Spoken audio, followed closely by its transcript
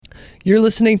You're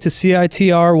listening to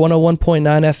CITR 101.9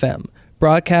 FM,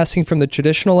 broadcasting from the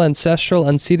traditional, ancestral,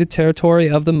 unceded territory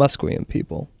of the Musqueam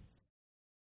people.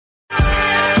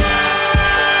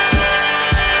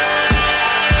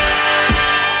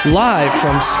 Live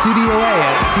from Studio A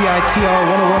at CITR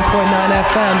 101.9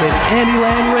 FM, it's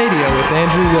Andyland Radio with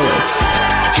Andrew Willis.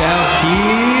 Now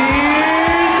here's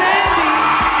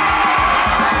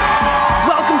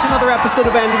Welcome to another episode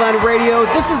of Andyland Radio.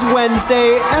 This is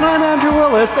Wednesday, and I'm Andrew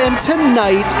Willis, and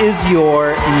tonight is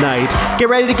your night. Get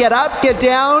ready to get up, get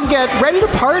down, get ready to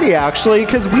party, actually,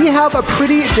 because we have a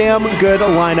pretty damn good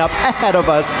lineup ahead of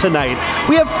us tonight.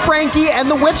 We have Frankie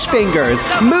and the Witch Fingers,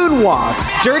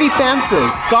 Moonwalks, Dirty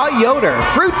Fences, Scott Yoder,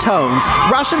 Fruit Tones,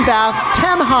 Russian Baths,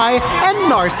 Ten High, and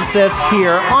Narcissus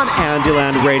here on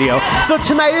Andyland Radio. So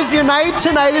tonight is your night,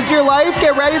 tonight is your life.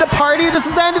 Get ready to party. This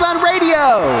is Andyland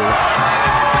Radio.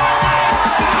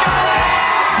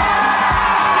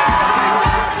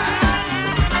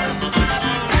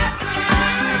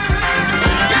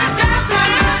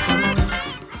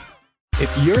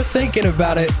 If you're thinking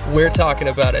about it, we're talking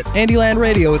about it. Andyland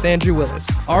Radio with Andrew Willis.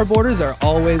 Our borders are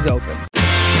always open.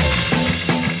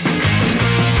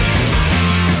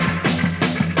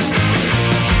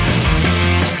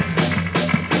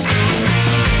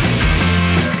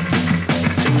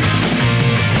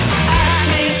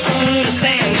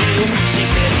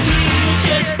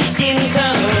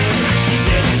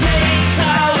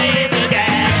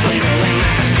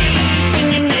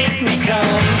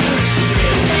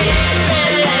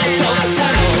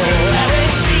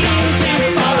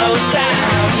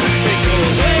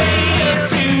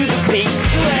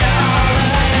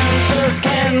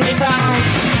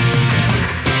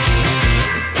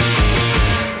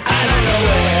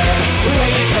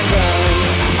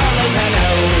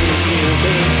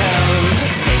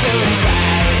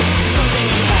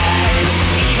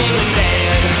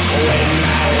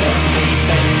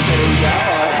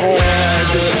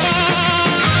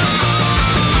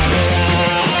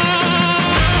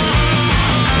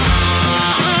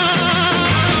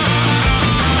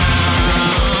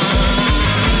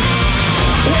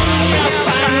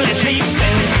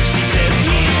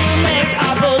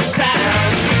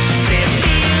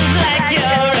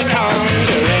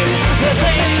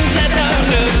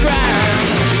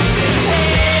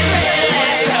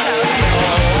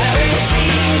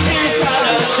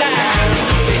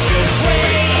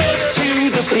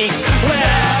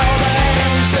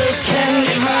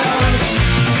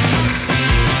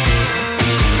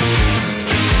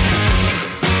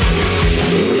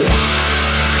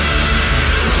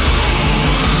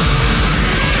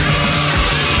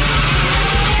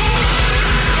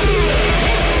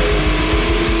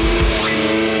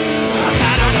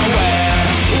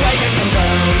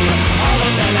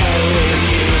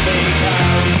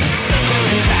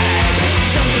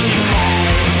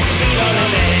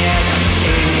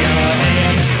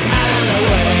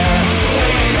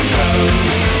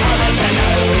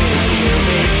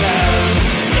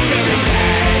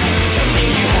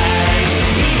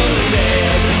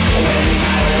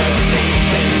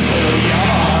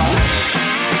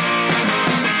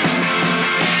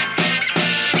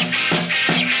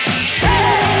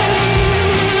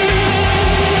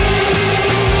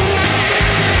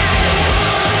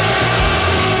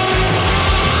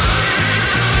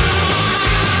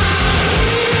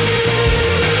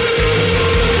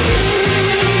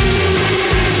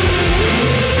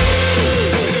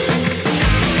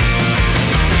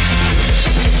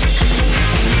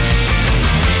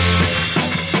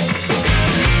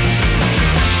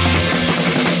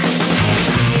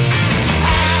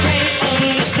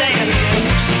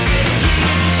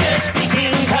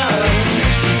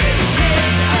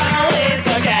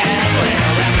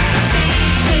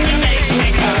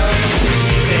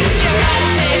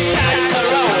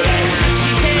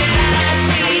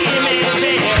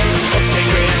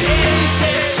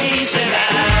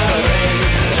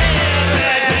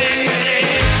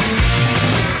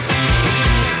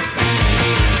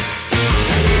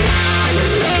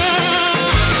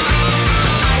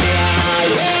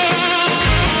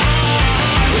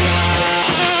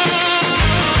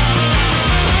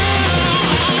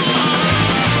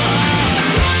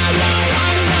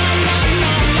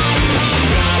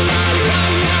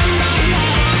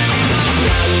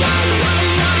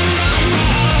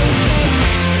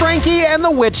 And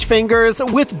the Witch Fingers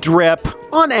with Drip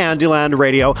on Andyland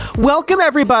Radio. Welcome,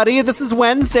 everybody. This is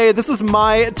Wednesday. This is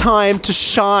my time to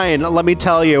shine, let me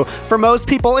tell you. For most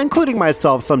people, including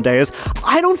myself some days,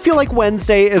 I don't feel like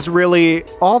Wednesday is really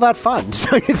all that fun, to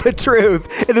tell you the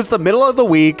truth. It is the middle of the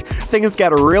week. Things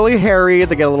get really hairy.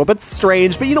 They get a little bit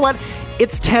strange. But you know what?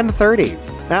 It's 10:30.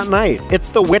 at night.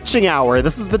 It's the witching hour.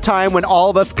 This is the time when all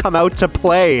of us come out to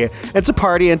play and to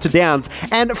party and to dance.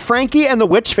 And Frankie and the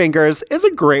Witch Fingers is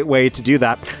a great way to do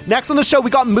that. Next on the show, we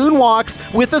got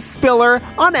Moonwalks with a Spiller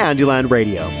on Andyland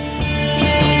Radio.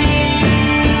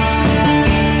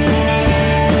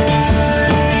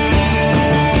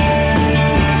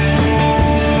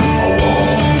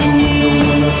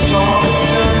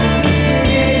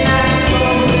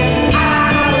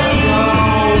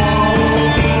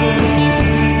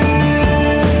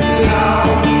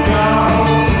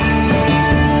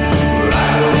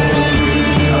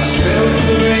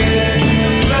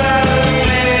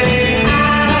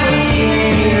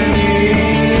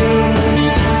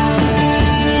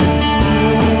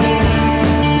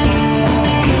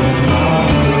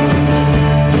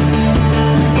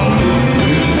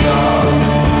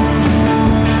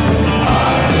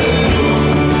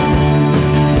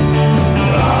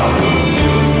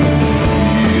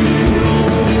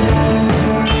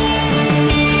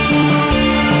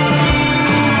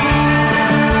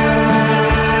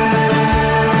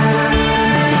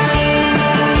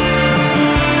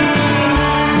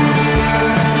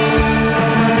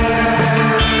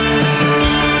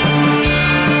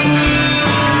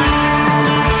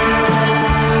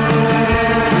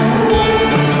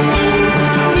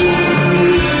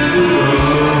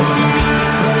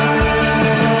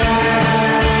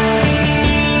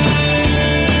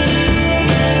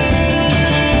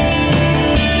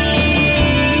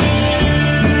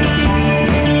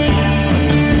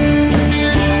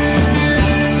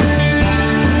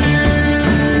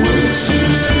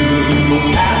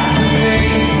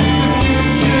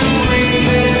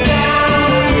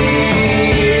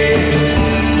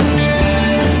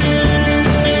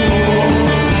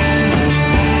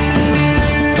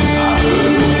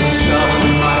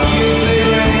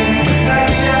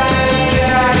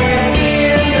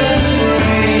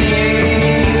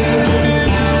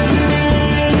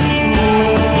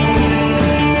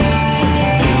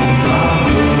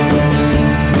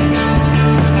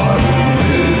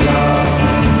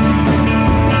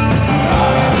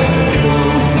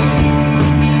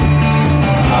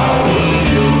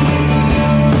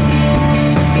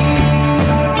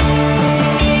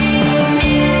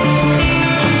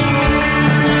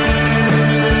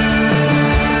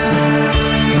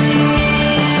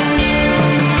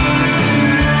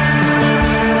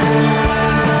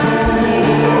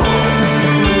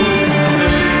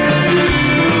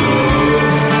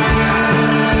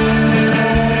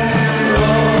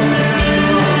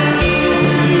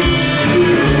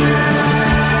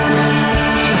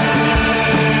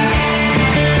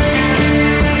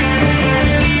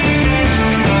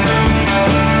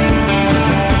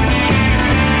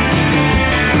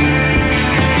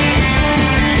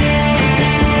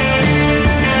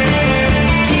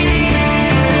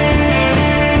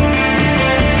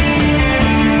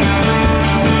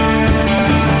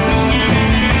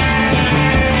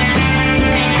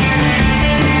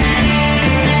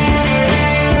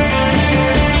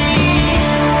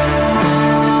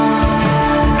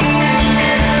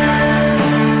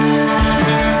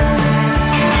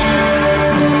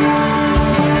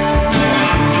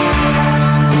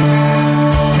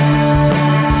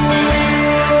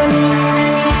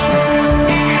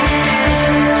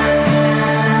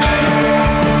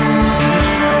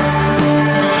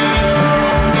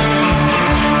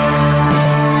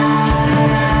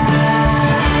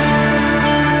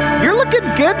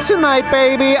 Tonight,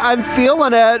 baby. I'm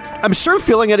feeling it. I'm sure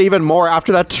feeling it even more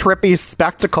after that trippy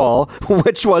spectacle,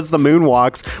 which was the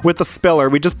Moonwalks with the Spiller.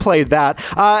 We just played that.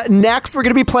 Next, we're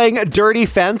going to be playing Dirty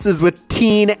Fences with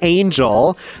Teen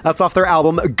Angel. That's off their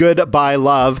album Goodbye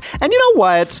Love. And you know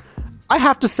what? I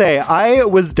have to say, I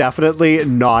was definitely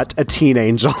not a teen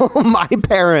angel. My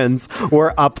parents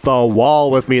were up the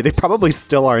wall with me. They probably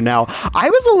still are now. I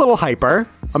was a little hyper.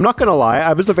 I'm not going to lie.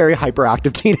 I was a very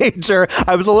hyperactive teenager.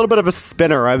 I was a little bit of a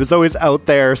spinner. I was always out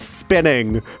there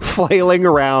spinning, flailing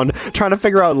around, trying to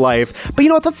figure out life. But you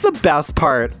know what? That's the best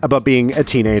part about being a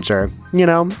teenager. You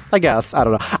know, I guess. I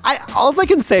don't know. All I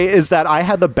can say is that I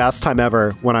had the best time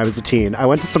ever when I was a teen. I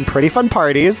went to some pretty fun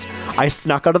parties. I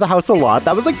snuck out of the house a lot.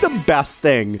 That was like the best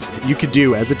thing you could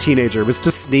do as a teenager, was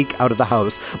to sneak out of the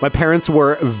house. My parents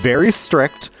were very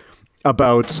strict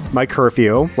about my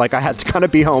curfew. Like, I had to kind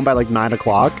of be home by like 9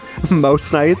 o'clock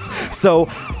most nights. So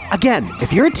Again,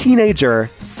 if you're a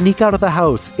teenager, sneak out of the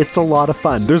house. It's a lot of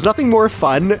fun. There's nothing more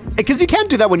fun, because you can't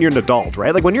do that when you're an adult,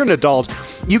 right? Like when you're an adult,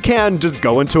 you can just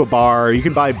go into a bar, you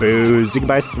can buy booze, you can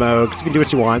buy smokes, you can do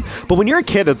what you want. But when you're a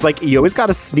kid, it's like you always got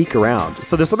to sneak around.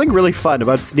 So there's something really fun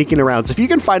about sneaking around. So if you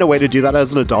can find a way to do that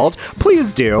as an adult,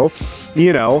 please do.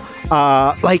 You know,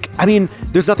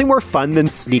 there's nothing more fun than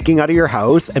sneaking out of your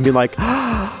house and being like,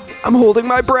 I'm holding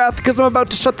my breath because I'm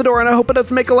about to shut the door and I hope it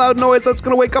doesn't make a loud noise that's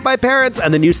going to wake up my parents.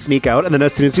 And then you sneak out, and then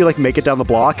as soon as you like make it down the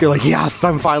block, you're like, yes,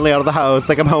 I'm finally out of the house.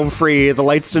 Like I'm home free. The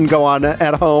lights didn't go on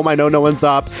at home. I know no one's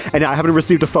up, and I haven't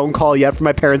received a phone call yet from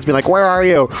my parents being like, where are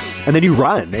you? And then you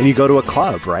run and you go to a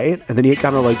club, right? And then you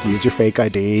kind of like use your fake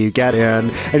ID, you get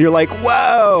in, and you're like,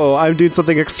 whoa, I'm doing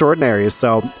something extraordinary.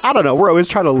 So I don't know. We're always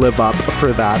trying to live up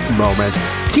for that moment.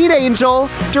 Teen Angel,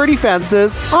 Dirty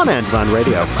Fences on Andyland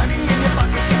Radio.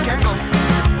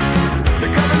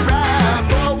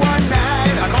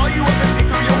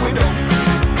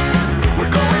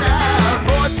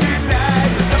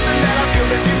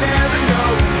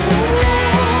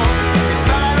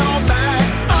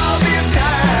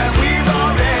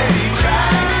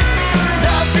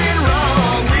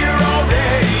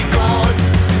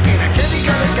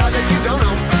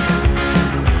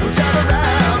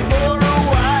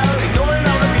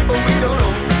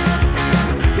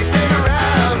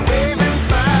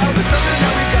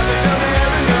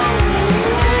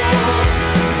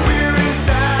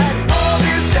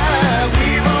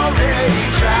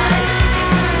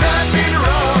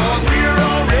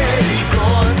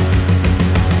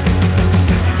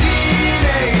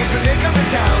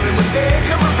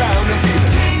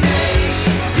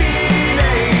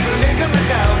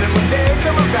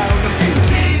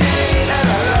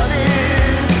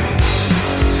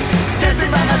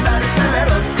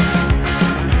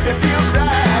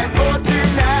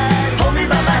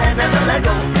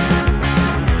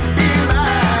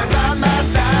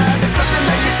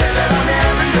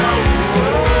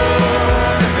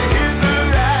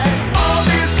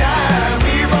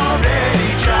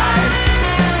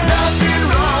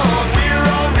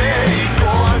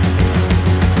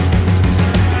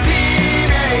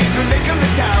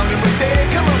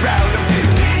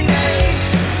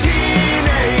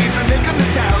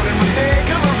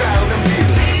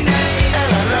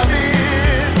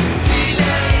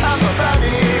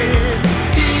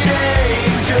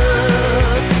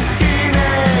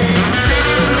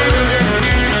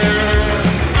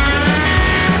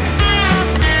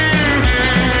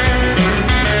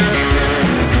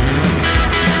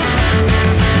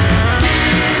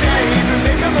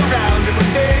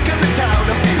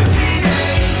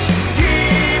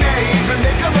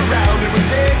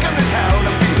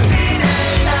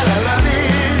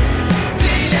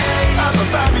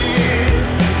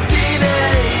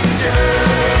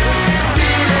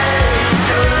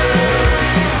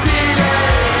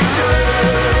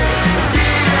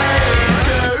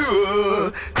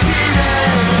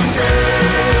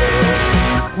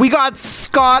 We got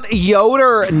Scott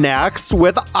Yoder next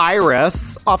with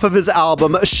Iris off of his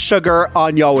album Sugar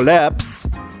on Your Lips.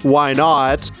 Why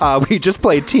not? We just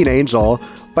played Teen Angel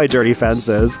by Dirty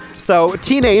Fences. So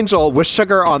Teen Angel with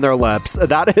Sugar on their lips,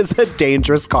 that is a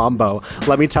dangerous combo.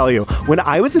 Let me tell you, when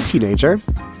I was a teenager,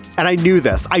 and I knew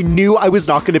this, I knew I was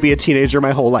not going to be a teenager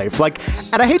my whole life. Like,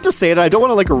 and I hate to say it, I don't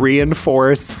want to like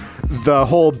reinforce the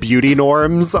whole beauty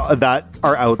norms that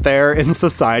are out there in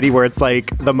society where it's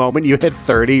like the moment you hit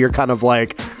 30, you're kind of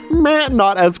like, meh,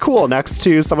 not as cool next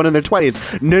to someone in their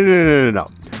 20s.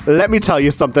 No. Let me tell you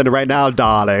something right now,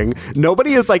 darling.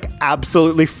 Nobody is like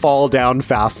absolutely fall down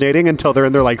fascinating until they're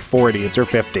in their like 40s or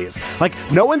 50s. Like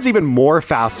no one's even more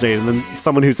fascinating than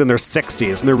someone who's in their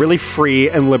 60s and they're really free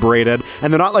and liberated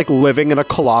and they're not like living in a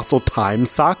colossal time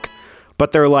suck,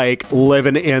 but they're like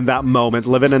living in that moment,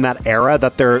 living in that era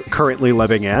that they're currently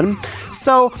living in.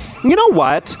 So, you know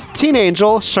what? Teen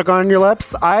Angel, Sugar on Your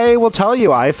Lips. I will tell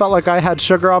you, I felt like I had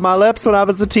sugar on my lips when I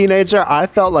was a teenager. I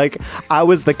felt like I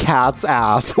was the cat's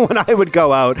ass when I would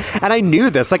go out. And I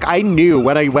knew this. Like, I knew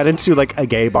when I went into like a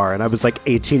gay bar and I was like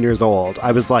 18 years old.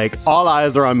 I was like, all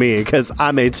eyes are on me because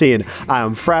I'm 18. I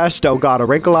am fresh, don't got a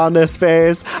wrinkle on this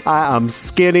face. I am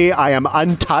skinny. I am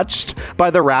untouched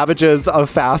by the ravages of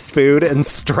fast food and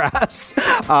stress.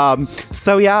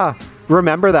 So yeah,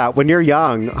 remember that when you're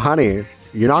young, honey.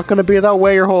 You're not going to be that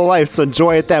way your whole life, so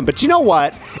enjoy it then. But you know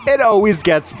what? It always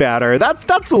gets better.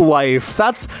 That's life.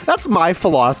 That's my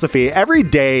philosophy. Every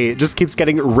day just keeps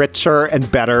getting richer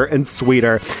and better and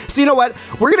sweeter. So you know what?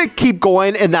 We're going to keep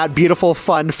going in that beautiful,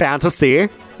 fun fantasy,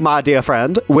 my dear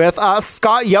friend, with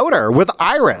Scott Yoder, with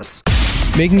Iris.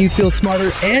 Making you feel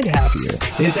smarter and happier.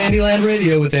 It's Andyland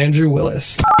Radio with Andrew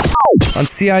Willis. on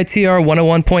CITR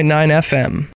 101.9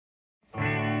 FM.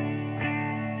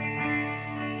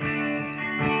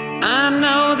 I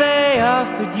know they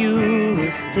offered you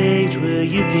a stage where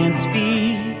you can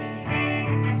speak,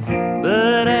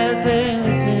 but as they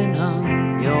listen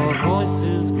on, your voice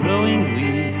is growing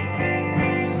weak.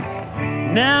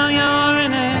 Now you're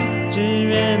an actor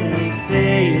and they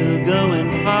say you're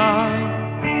going far,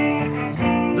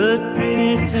 but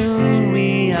pretty soon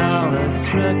we all are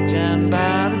struck down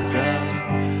by the star.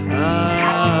 Look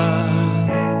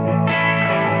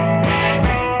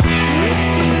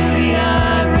to the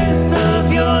iris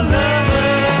of your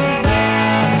lover's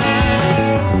eye,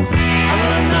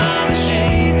 another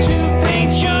shade to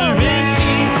paint your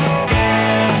empty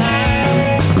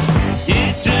sky.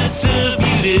 It's just a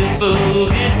beautiful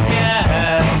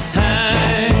disguise,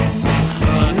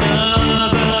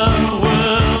 another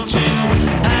world to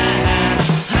hide.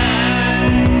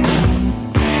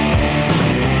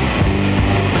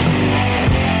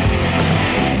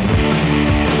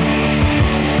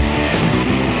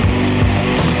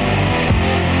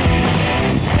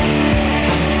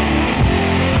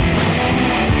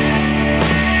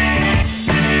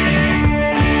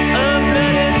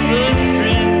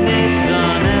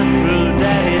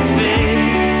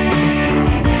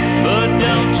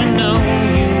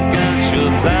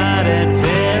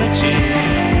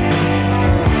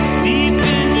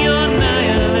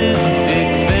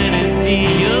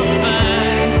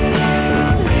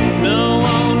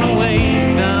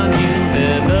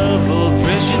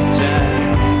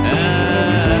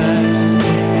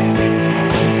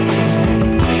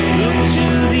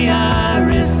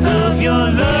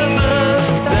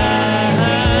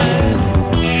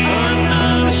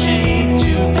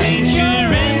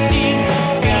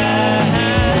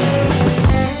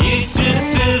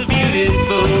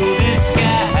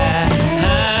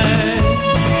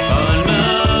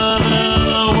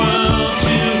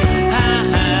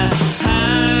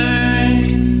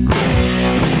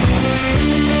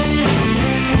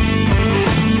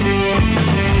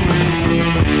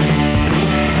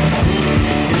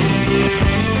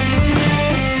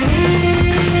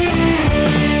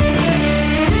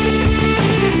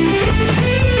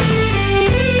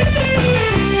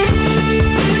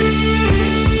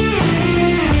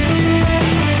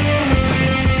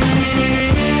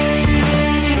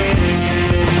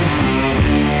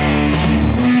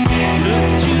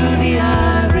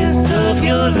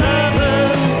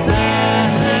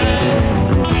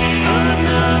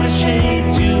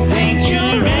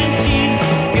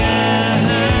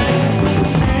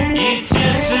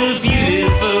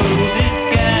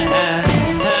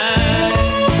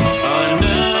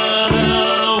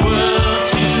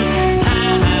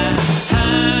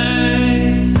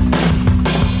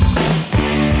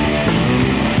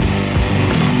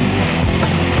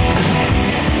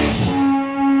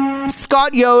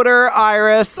 Scott Yoder,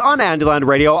 Iris, on Andyland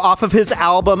Radio, off of his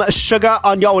album Sugar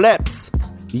on Your Lips.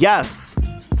 Yes.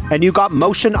 And you got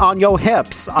motion on your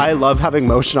hips. I love having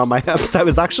motion on my hips. I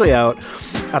was actually out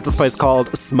at this place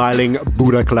called Smiling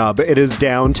Buddha Club. It is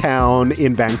downtown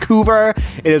in Vancouver.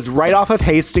 It is right off of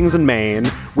Hastings in Maine,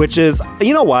 which is,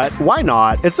 you know what? Why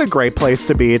not? It's a great place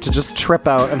to be, to just trip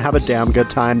out and have a damn good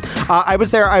time. I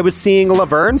was there. I was seeing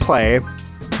Laverne play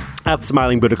at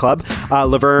Smiling Buddha Club.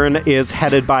 Laverne is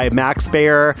headed by Max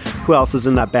Bayer. Who else is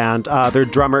in that band? Their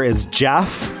drummer is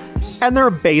Jeff. And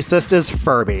their bassist is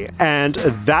Furby. And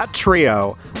that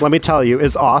trio, let me tell you,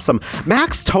 is awesome.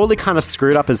 Max totally kind of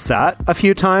screwed up his set a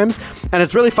few times. And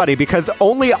it's really funny because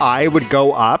only I would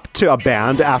go up to a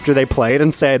band after they played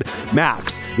and said,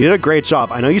 Max, you did a great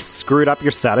job. I know you screwed up your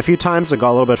set a few times and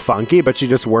got a little bit funky, but you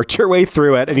just worked your way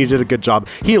through it and you did a good job.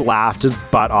 He laughed his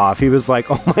butt off. He was like,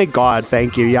 oh my God,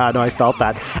 thank you. Yeah, no, I felt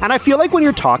that. And I feel like when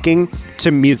you're talking to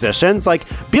musicians, like,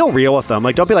 be real with them.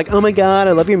 Like, don't be like, oh my God,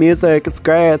 I love your music. It's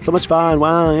great. It's so much fun.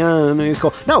 Wow, yeah, it's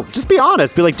cool. No, just be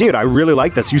honest. Be like, dude, I really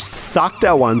like this. You sucked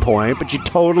at one point, but you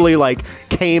totally like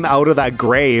came out of that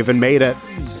grave and made it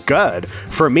good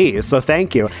for me. So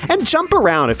thank you. And jump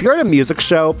around. If you're at a music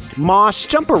show, mosh,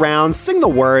 jump around, sing the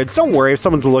words. Don't worry if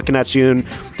someone's looking at you and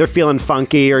they're feeling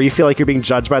funky or you feel like you're being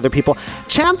judged by other people.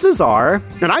 Chances are,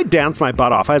 and I danced my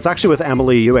butt off. I was actually with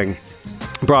Emily Ewing.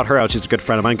 Brought her out. She's a good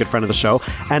friend of mine, good friend of the show.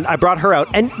 And I brought her out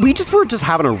and we were just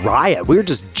having a riot. We were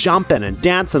just jumping and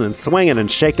dancing and swinging and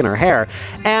shaking our hair.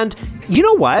 And you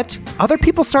know what? Other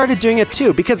people started doing it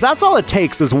too, because that's all it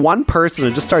takes is one person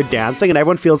to just start dancing and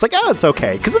everyone feels like, oh, it's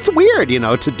okay. Because it's weird,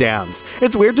 to dance.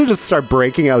 It's weird to just start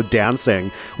breaking out dancing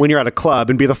when you're at a club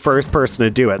and be the first person to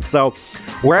do it. So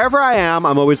wherever I am,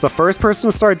 I'm always the first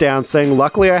person to start dancing.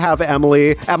 Luckily, I have Emma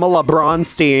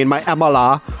Bronstein, my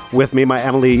Emma with me, my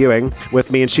Emily Ewing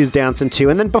with me, and she's dancing too.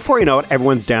 And then before you know it,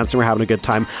 everyone's dancing. We're having a good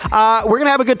time. We're going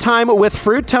to have a good time with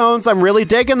Fruit Tones. I'm really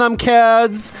digging them,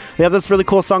 kids. They have this really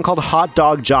cool song called Hot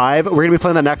Dog Jive. We're going to be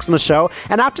playing that next in the show.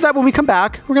 And after that, when we come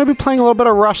back, we're going to be playing a little bit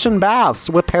of Russian Baths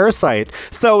with Parasite.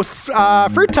 So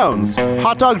Fruit Tones,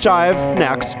 Hot Dog Jive,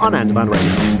 next on Andyland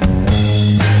Radio.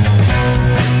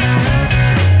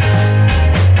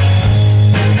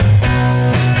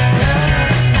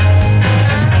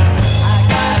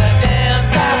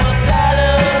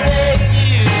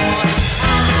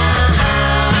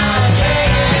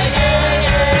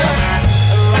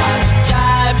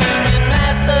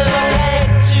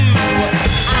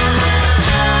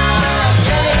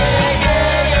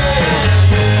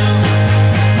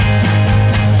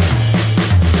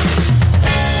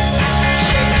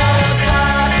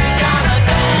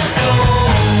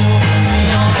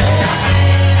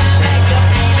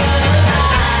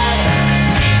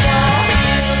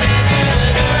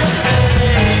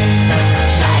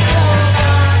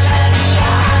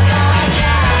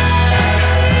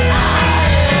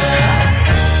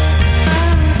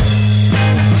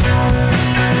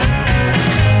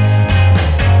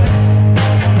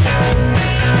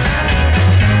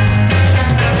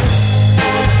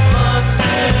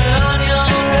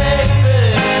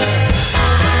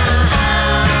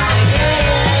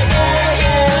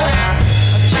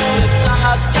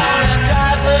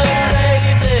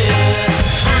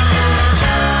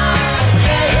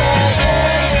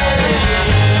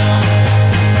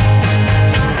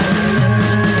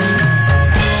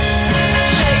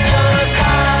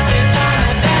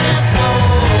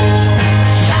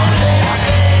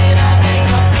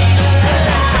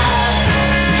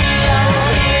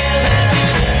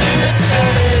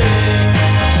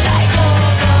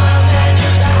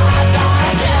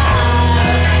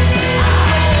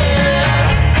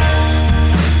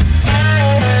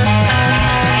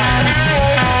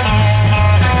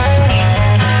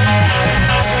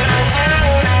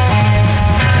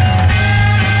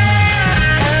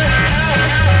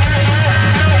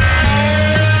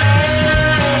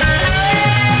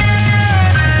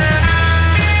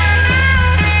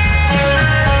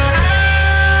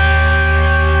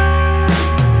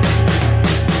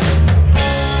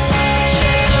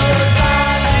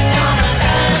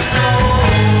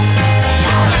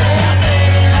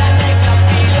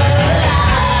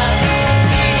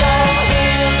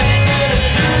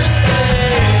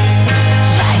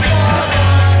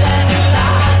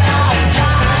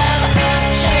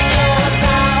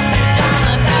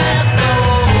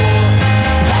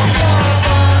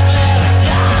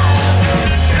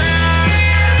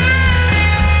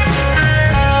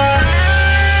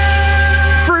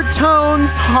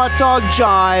 Hot Dog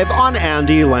Jive on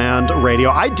Andyland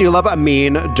Radio. I do love a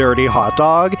mean, dirty hot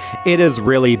dog. It is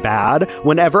really bad.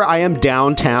 Whenever I am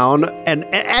downtown, and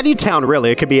any town really,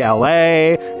 it could be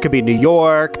LA, could be New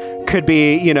York, could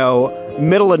be,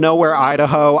 middle of nowhere,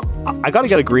 Idaho, I gotta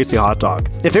get a greasy hot dog.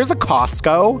 If there's a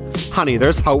Costco, honey,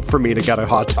 there's hope for me to get a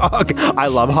hot dog. I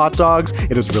love hot dogs.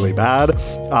 It is really bad.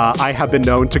 I have been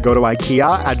known to go to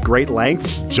IKEA at great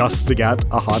lengths just to get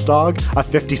a hot dog, a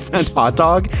 50-cent hot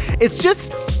dog. It's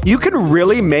just, you can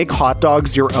really make hot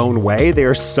dogs your own way. They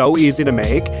are so easy to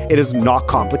make. It is not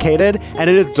complicated, and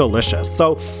it is delicious.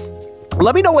 So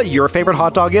let me know what your favorite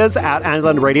hot dog is at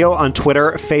Andyland Radio on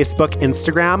Twitter, Facebook,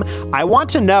 Instagram. I want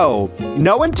to know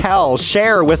and tell,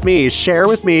 share with me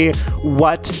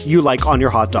what you like on your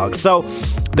hot dog. So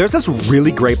there's this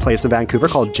really great place in Vancouver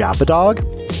called Japadog.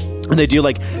 And they do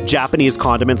like Japanese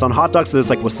condiments on hot dogs. So there's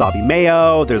like wasabi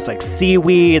mayo, there's like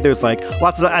seaweed, there's like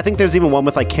lots of, I think there's even one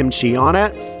with like kimchi on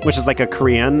it, which is like a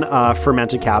Korean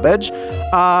fermented cabbage.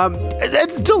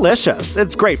 It's delicious.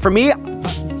 It's great. For me,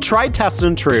 tried, tested,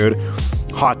 and true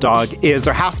hot dog is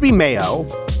there has to be mayo.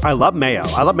 I love mayo.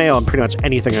 I love mayo on pretty much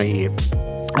anything I eat.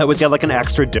 I always get like an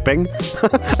extra dipping,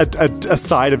 a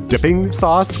side of dipping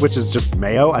sauce, which is just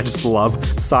mayo. I just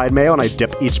love side mayo, and I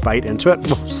dip each bite into it.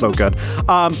 Oh, so good.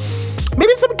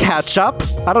 Maybe some ketchup.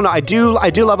 I don't know. I do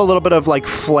love a little bit of like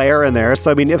flair in there. So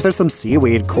I mean, if there's some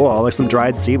seaweed, cool. Like some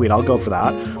dried seaweed, I'll go for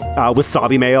that.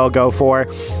 Wasabi mayo, I'll go for.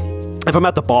 If I'm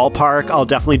at the ballpark, I'll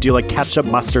definitely do like ketchup,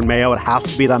 mustard, mayo. It has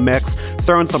to be that mix.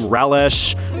 Throw in some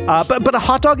relish. But a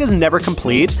hot dog is never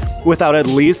complete without at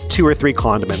least 2 or 3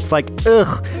 condiments. Like,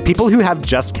 ugh, people who have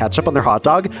just ketchup on their hot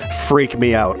dog freak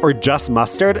me out. Or just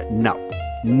mustard, no.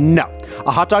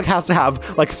 A hot dog has to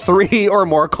have like 3 or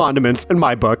more condiments in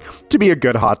my book to be a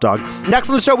good hot dog. Next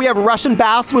on the show, we have Russian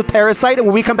baths with Parasite. And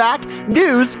when we come back,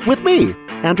 news with me,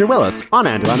 Andrew Willis, on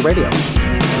Andyland Radio.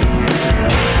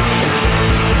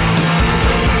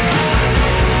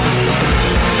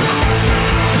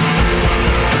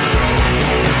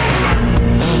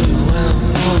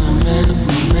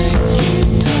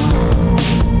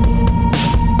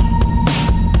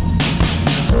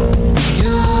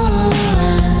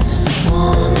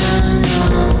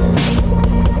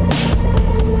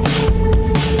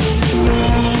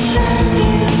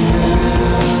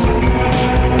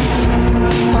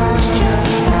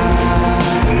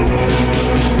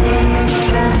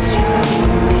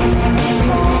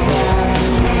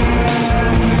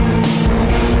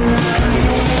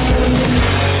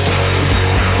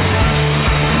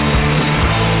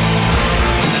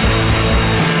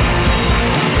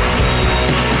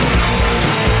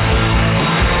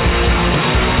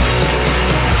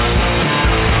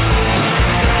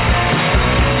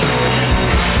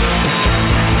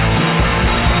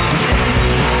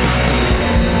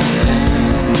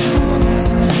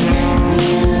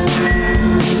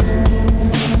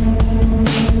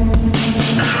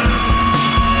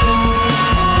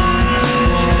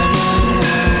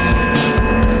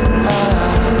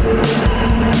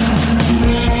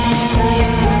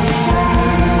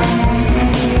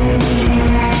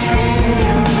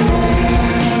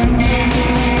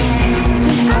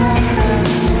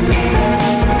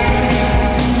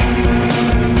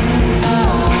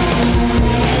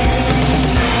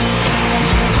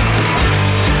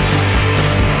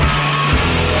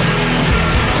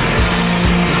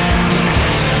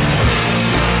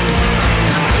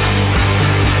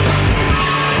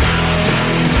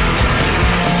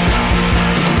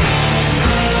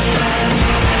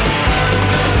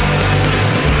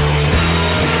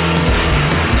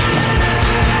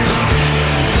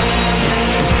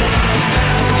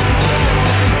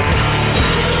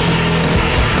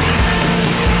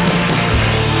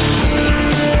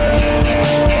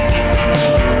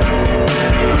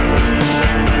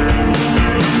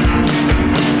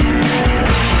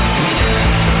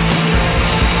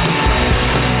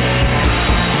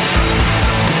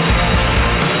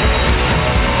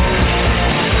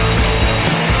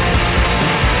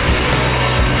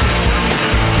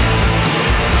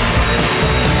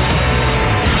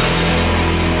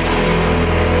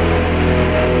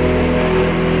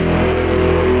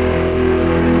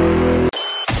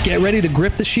 Ready to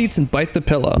grip the sheets and bite the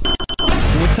pillow.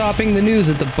 We're topping the news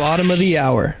at the bottom of the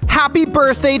hour. Happy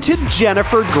birthday to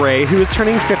Jennifer Grey, who is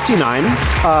turning 59.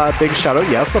 Big shout out,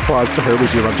 yes, applause to her. We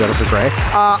do love Jennifer Grey.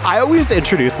 I always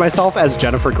introduce myself as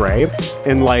Jennifer Grey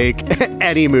in like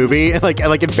any movie, like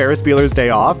in Ferris Bueller's Day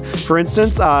Off, for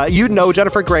instance. You know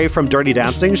Jennifer Grey from Dirty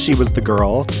Dancing. She was the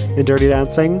girl in Dirty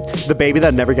Dancing, the baby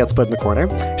that never gets put in the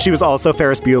corner. She was also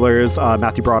Ferris Bueller's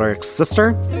Matthew Broderick's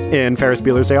sister in Ferris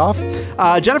Bueller's Day Off.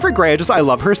 Jennifer Grey, I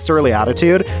love her surly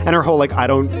attitude and her whole like I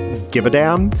don't give a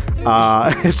damn.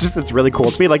 It's really cool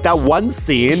to me. Like that one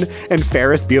scene in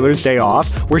Ferris Bueller's Day Off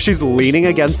where she's leaning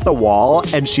against the wall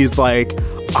and she's like,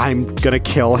 I'm gonna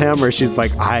kill him, or she's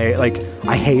like, I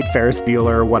hate Ferris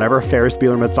Bueller, or whatever Ferris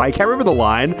Bueller must die. I can't remember the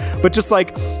line, but just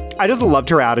like, I just loved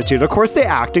her attitude. Of course, the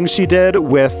acting she did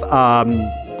with,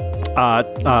 oh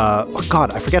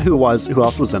God, I forget who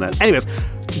else was in it. Anyways,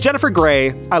 Jennifer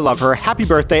Grey, I love her. Happy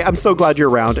birthday. I'm so glad you're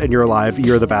around and you're alive.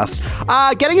 You're the best.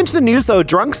 Getting into the news, though,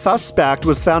 drunk suspect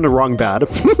was found in wrong bed.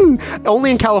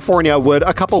 Only in California would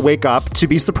a couple wake up to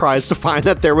be surprised to find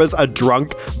that there was a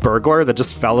drunk burglar that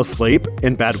just fell asleep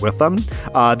in bed with them.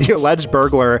 The alleged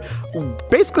burglar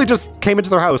basically just came into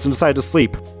their house and decided to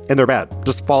sleep in their bed,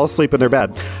 just fall asleep in their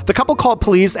bed. The couple called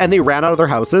police and they ran out of their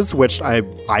houses, which I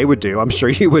would do. I'm sure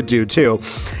you would do too.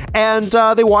 And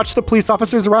they watched the police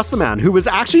officers arrest the man, who was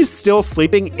actually still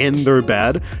sleeping in their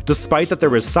bed, despite that there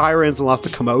was sirens and lots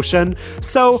of commotion.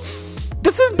 So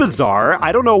this is bizarre.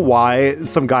 I don't know why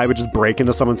some guy would just break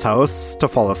into someone's house to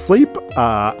fall asleep,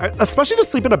 especially to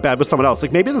sleep in a bed with someone else.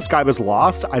 Like maybe this guy was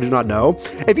lost. I do not know.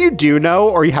 If you do know,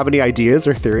 or you have any ideas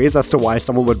or theories as to why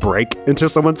someone would break into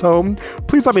someone's home,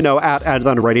 please let me know at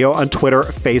Andyland Radio on Twitter,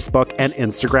 Facebook, and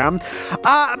Instagram.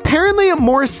 Apparently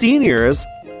more seniors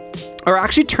are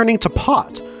actually turning to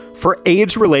pot for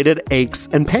age-related aches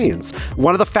and pains.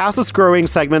 One of the fastest growing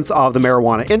segments of the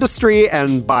marijuana industry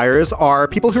and buyers are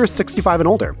people who are 65 and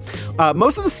older.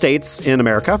 Most of the states in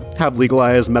America have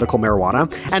legalized medical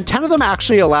marijuana, and 10 of them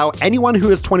actually allow anyone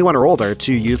who is 21 or older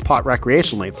to use pot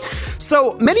recreationally.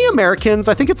 So many Americans,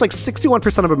 I think it's like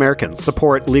 61% of Americans,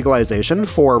 support legalization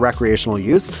for recreational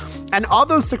use. And of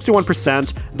those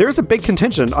 61%, there's a big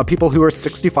contingent of people who are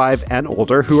 65 and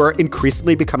older who are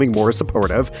increasingly becoming more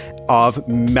supportive of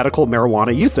medical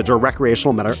marijuana usage or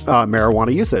recreational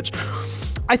marijuana usage.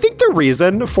 I think the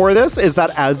reason for this is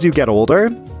that as you get older,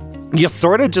 you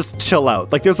sort of just chill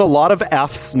out. Like, there's a lot of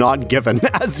F's not given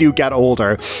as you get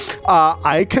older.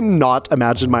 I cannot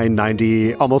imagine my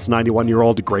almost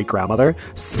 91-year-old great-grandmother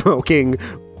smoking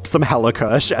some hella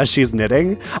kush as she's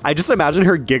knitting. I just imagine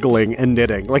her giggling and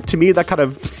knitting. Like, to me, that kind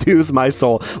of soothes my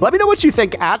soul. Let me know what you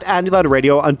think at Andyland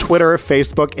Radio on Twitter,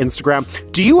 Facebook, Instagram.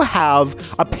 Do you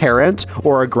have a parent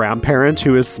or a grandparent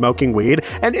who is smoking weed?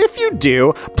 And if you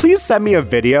do, please send me a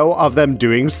video of them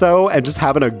doing so and just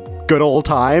having a good old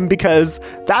time, because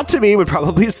that to me would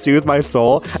probably soothe my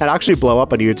soul and actually blow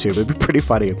up on YouTube. It'd be pretty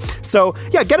funny. So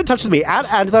yeah, get in touch with me at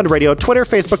Andyland Radio, Twitter,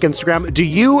 Facebook, Instagram. Do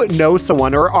you know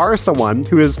someone or are someone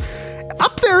who is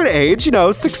up there in age,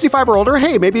 65 or older?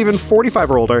 Hey, maybe even 45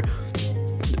 or older.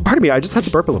 Pardon me, I just had to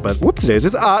burp a little bit. Whoops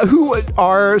daisies. Who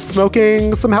are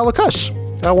smoking some hella kush?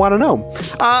 I want to know.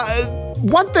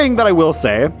 One thing that I will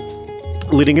say,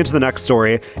 leading into the next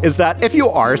story, is that if you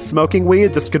are smoking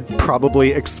weed, this could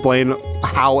probably explain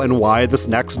how and why this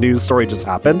next news story just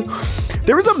happened.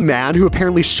 There was a man who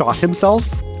apparently shot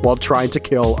himself while trying to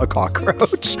kill a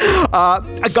cockroach.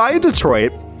 A guy in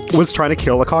Detroit was trying to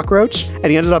kill a cockroach, and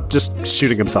he ended up just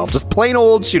shooting himself, just plain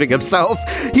old shooting himself.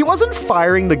 He wasn't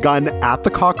firing the gun at the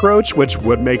cockroach, which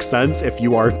would make sense if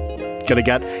you are gonna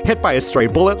get hit by a stray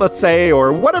bullet, let's say,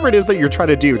 or whatever it is that you're trying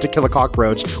to do to kill a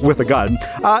cockroach with a gun.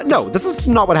 No, this is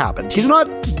not what happened. He did not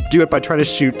do it by trying to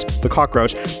shoot the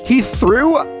cockroach. He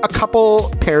threw a couple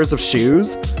pairs of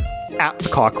shoes at the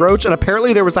cockroach, and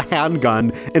apparently there was a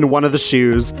handgun in one of the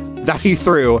shoes that he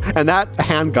threw, and that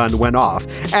handgun went off.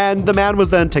 And the man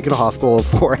was then taken to hospital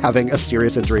for having a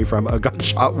serious injury from a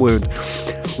gunshot wound.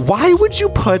 Why would you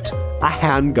put a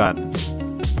handgun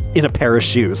in a pair of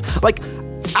shoes? Like,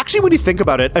 actually, when you think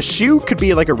about it, a shoe could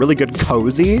be like a really good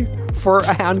cozy for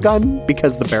a handgun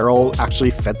because the barrel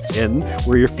actually fits in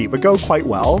where your feet would go quite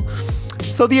well.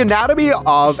 So the anatomy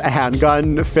of a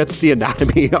handgun fits the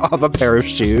anatomy of a pair of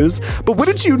shoes. But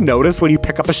wouldn't you notice when you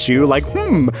pick up a shoe, like,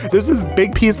 there's this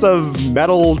big piece of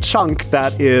metal chunk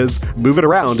that is moving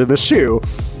around in the shoe.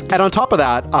 And on top of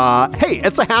that, hey,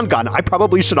 it's a handgun. I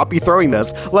probably should not be throwing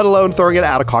this, let alone throwing it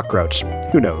at a cockroach.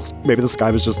 Who knows? Maybe this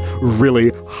guy was just really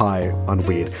high on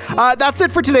weed. That's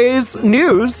it for today's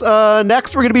news.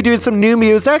 Next, we're going to be doing some new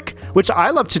music, which I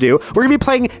love to do. We're going to be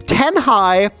playing 10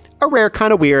 High, A Rare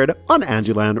Kind of Weird on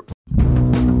Andyland.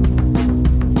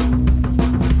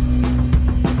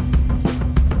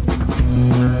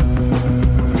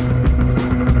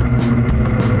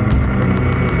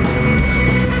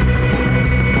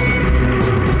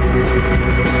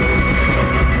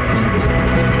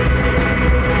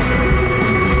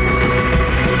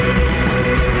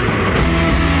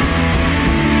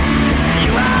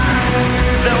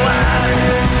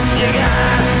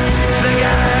 The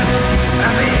guy, I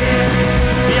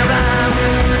mean, you're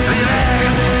right.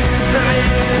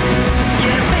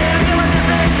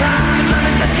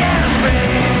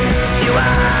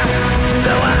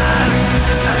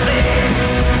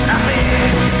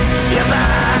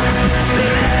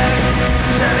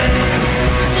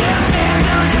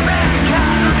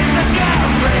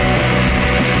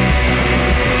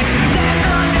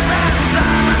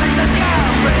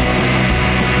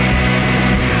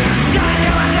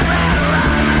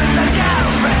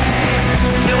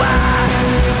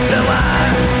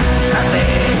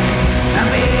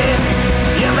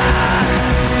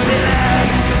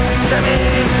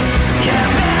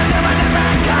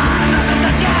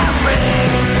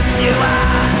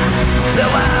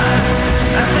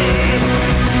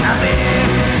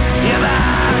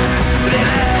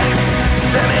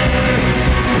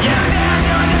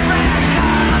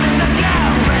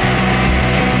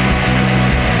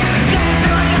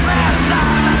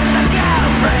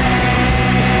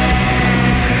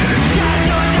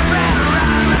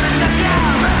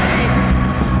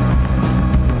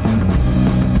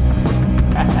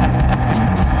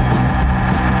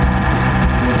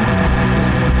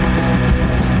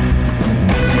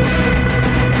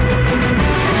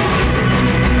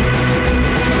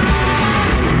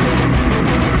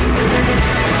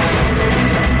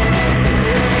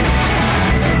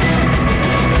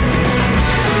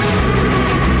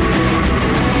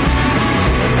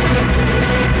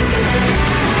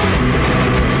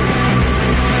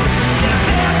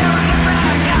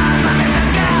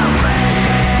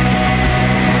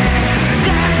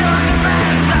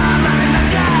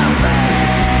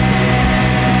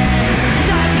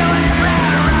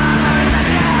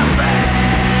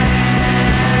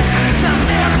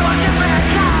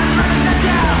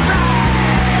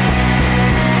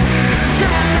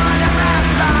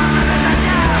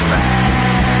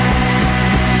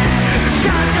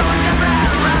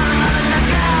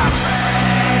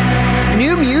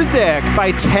 Music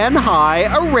by 10 High,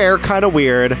 a rare kind of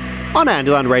weird on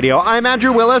Andyland Radio. I'm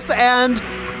Andrew Willis, and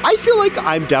I feel like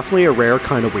I'm definitely a rare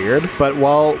kind of weird, but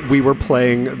while we were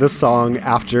playing the song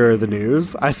after the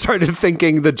news, I started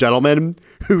thinking the gentleman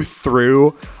who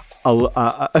threw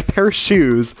a pair of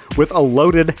shoes with a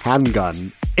loaded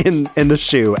handgun in the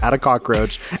shoe at a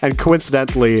cockroach and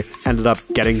coincidentally ended up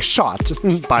getting shot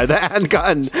by the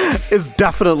handgun is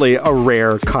definitely a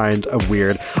rare kind of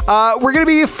weird. We're going to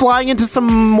be flying into some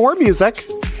more music.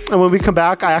 And when we come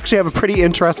back, I actually have a pretty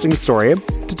interesting story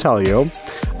to tell you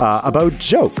about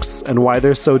jokes and why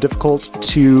they're so difficult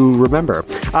to remember.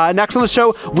 Next on the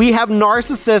show, we have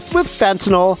Narcissus with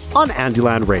Fentanyl on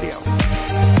Andyland Radio.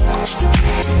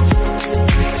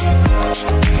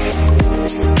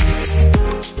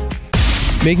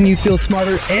 Making you feel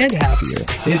smarter and happier.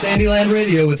 It's Andyland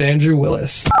Radio with Andrew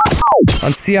Willis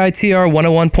on CITR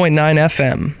 101.9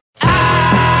 FM.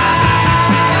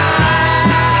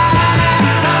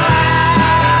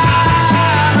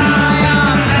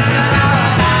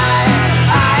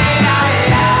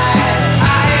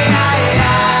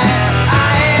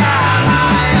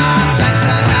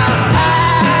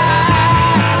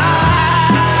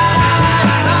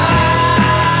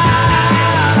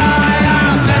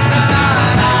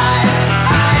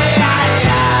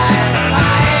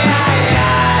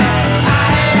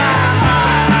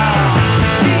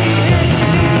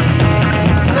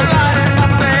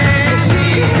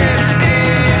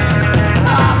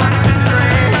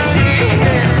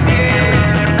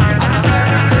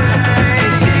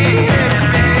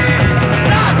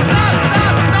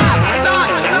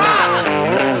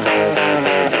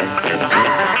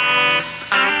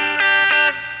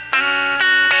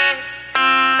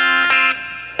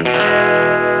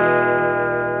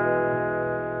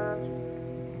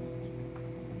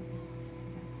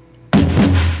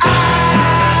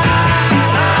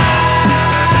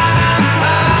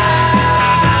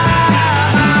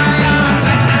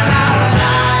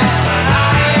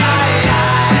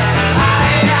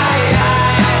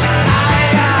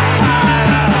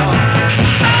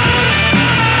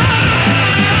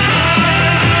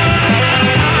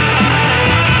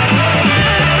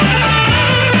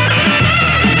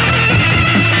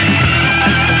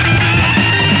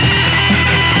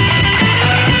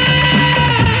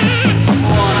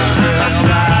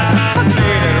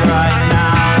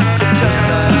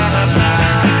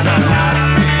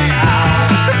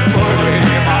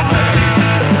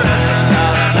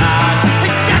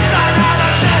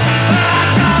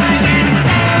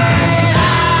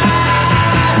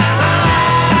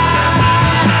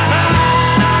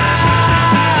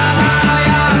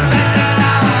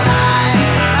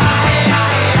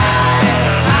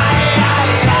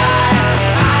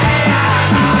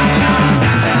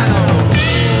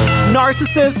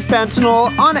 Narcissus,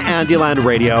 Fentanyl on Andyland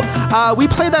Radio. We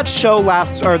played that song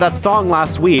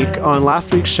last week on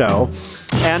last week's show.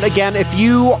 And again, if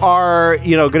you are,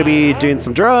 going to be doing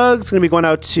some drugs, going to be going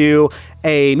out to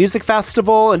a music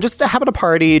festival and just having a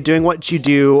party, doing what you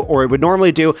do or would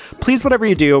normally do, please, whatever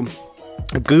you do,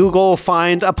 Google,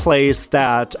 find a place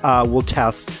that will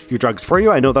test your drugs for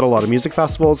you. I know that a lot of music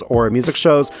festivals or music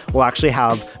shows will actually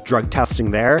have drug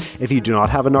testing there. If you do not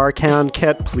have a Narcan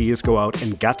kit, please go out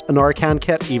and get a Narcan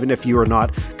kit, even if you are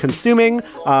not consuming,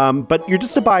 but you're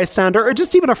just a bystander or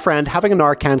just even a friend. Having a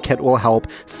Narcan kit will help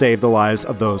save the lives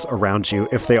of those around you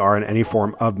if they are in any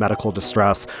form of medical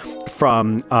distress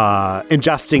from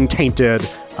ingesting tainted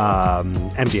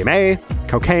MDMA,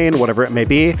 cocaine, whatever it may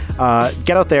be.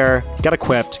 Get out there, get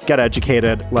equipped, get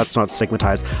educated. Let's not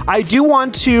stigmatize. I do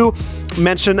want to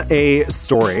mention a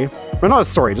story. Well, not a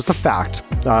story, just a fact.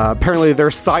 Apparently there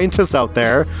are scientists out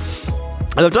there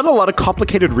that have done a lot of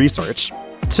complicated research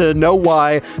to know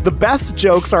why the best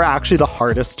jokes are actually the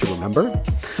hardest to remember,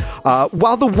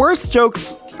 while the worst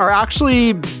jokes are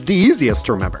actually the easiest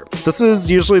to remember. This is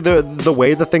usually the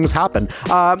way that things happen.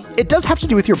 It does have to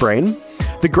do with your brain.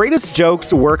 The greatest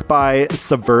jokes work by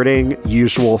subverting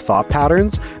usual thought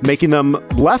patterns, making them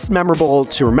less memorable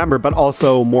to remember, but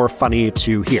also more funny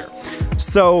to hear.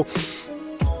 So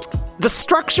the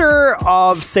structure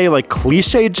of, say, like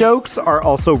cliche jokes are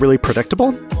also really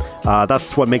predictable.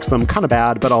 That's what makes them kind of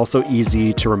bad, but also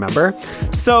easy to remember.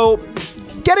 So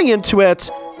getting into it,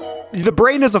 the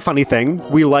brain is a funny thing.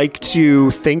 We like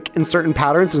to think in certain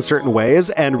patterns in certain ways,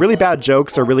 and really bad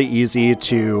jokes are really easy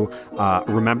to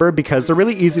remember because they're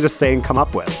really easy to say and come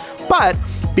up with. But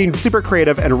being super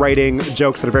creative and writing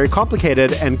jokes that are very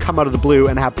complicated and come out of the blue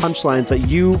and have punchlines that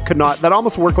you could not, that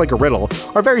almost work like a riddle,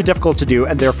 are very difficult to do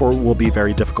and therefore will be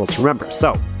very difficult to remember.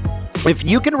 So if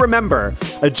you can remember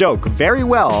a joke very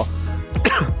well,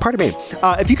 pardon me,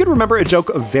 if you can remember a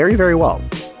joke very, very well,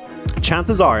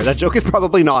 chances are that joke is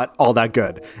probably not all that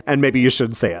good, and maybe you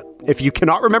shouldn't say it. If you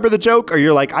cannot remember the joke, or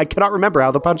you're like, I cannot remember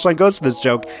how the punchline goes for this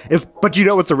joke, but you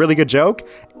know it's a really good joke,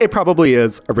 it probably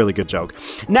is a really good joke.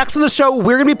 Next on the show,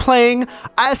 we're going to be playing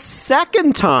a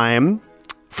second time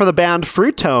for the band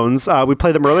Fruit Tones. We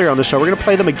played them earlier on the show. We're going to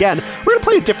play them again. We're going to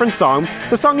play a different song.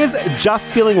 The song is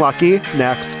Just Feeling Lucky,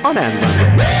 next on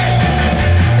Andyland Radio.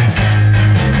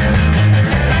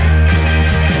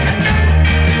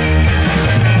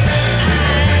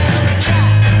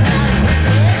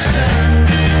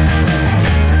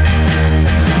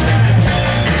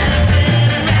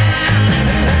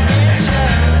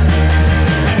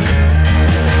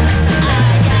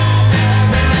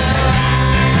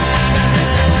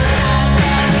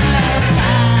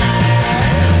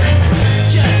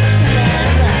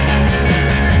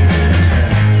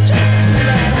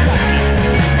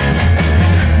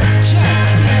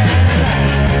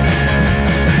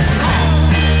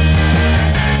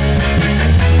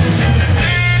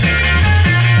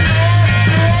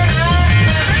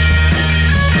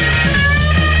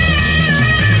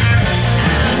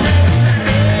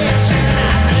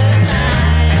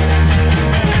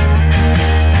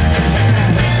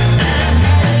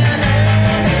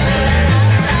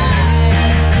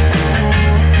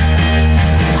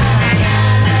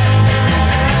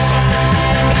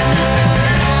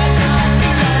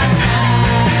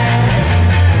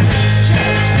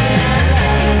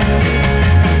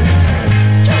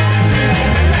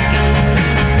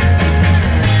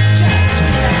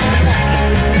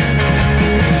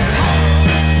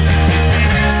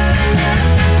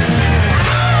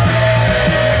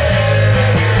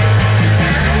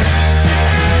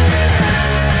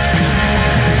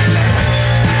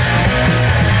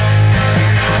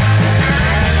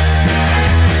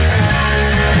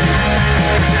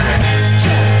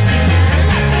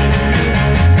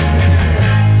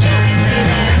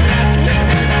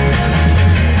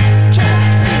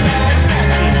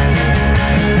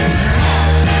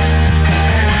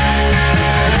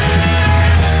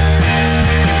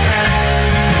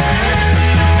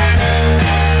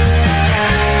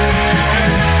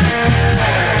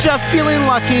 Just Feeling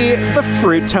Lucky, the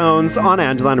Fruit Tones on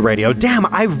Andyland Radio. Damn,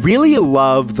 I really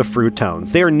love the Fruit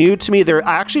Tones. They are new to me. I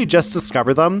actually just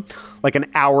discovered them like an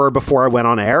hour before I went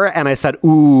on air, and I said,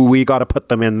 ooh, we got to put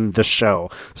them in the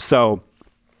show. So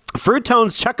Fruit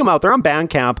Tones, check them out. They're on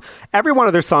Bandcamp. Every one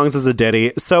of their songs is a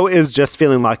ditty. So is Just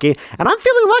Feeling Lucky. And I'm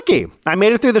feeling lucky. I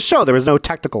made it through the show. There was no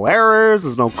technical errors.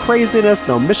 There's no craziness,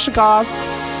 no mishigas.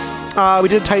 We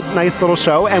did a nice little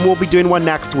show, and we'll be doing one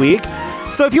next week.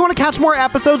 So if you want to catch more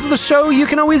episodes of the show, you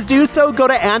can always do so. Go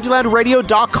to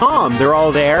andylandradio.com. They're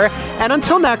all there. And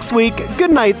until next week,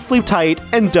 good night, sleep tight,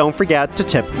 and don't forget to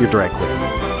tip your drag queen.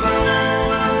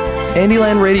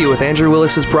 Andyland Radio with Andrew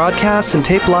Willis is broadcast and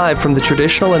taped live from the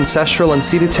traditional, ancestral, and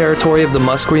ceded territory of the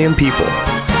Musqueam people.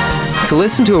 To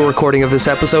listen to a recording of this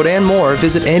episode and more,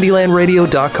 visit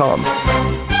andylandradio.com.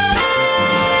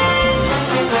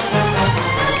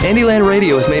 Andyland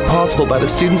Radio is made possible by the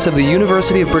students of the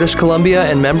University of British Columbia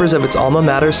and members of its Alma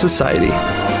Mater Society.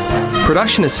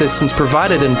 Production assistance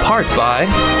provided in part by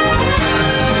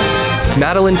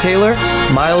Madeline Taylor,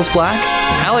 Miles Black,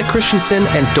 Alec Christensen,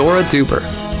 and Dora Duber.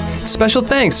 Special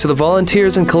thanks to the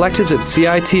volunteers and collectives at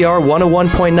CITR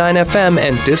 101.9 FM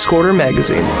and Discorder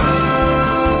Magazine.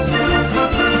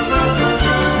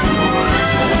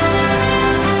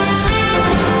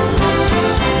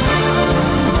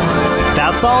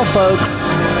 That's all, folks.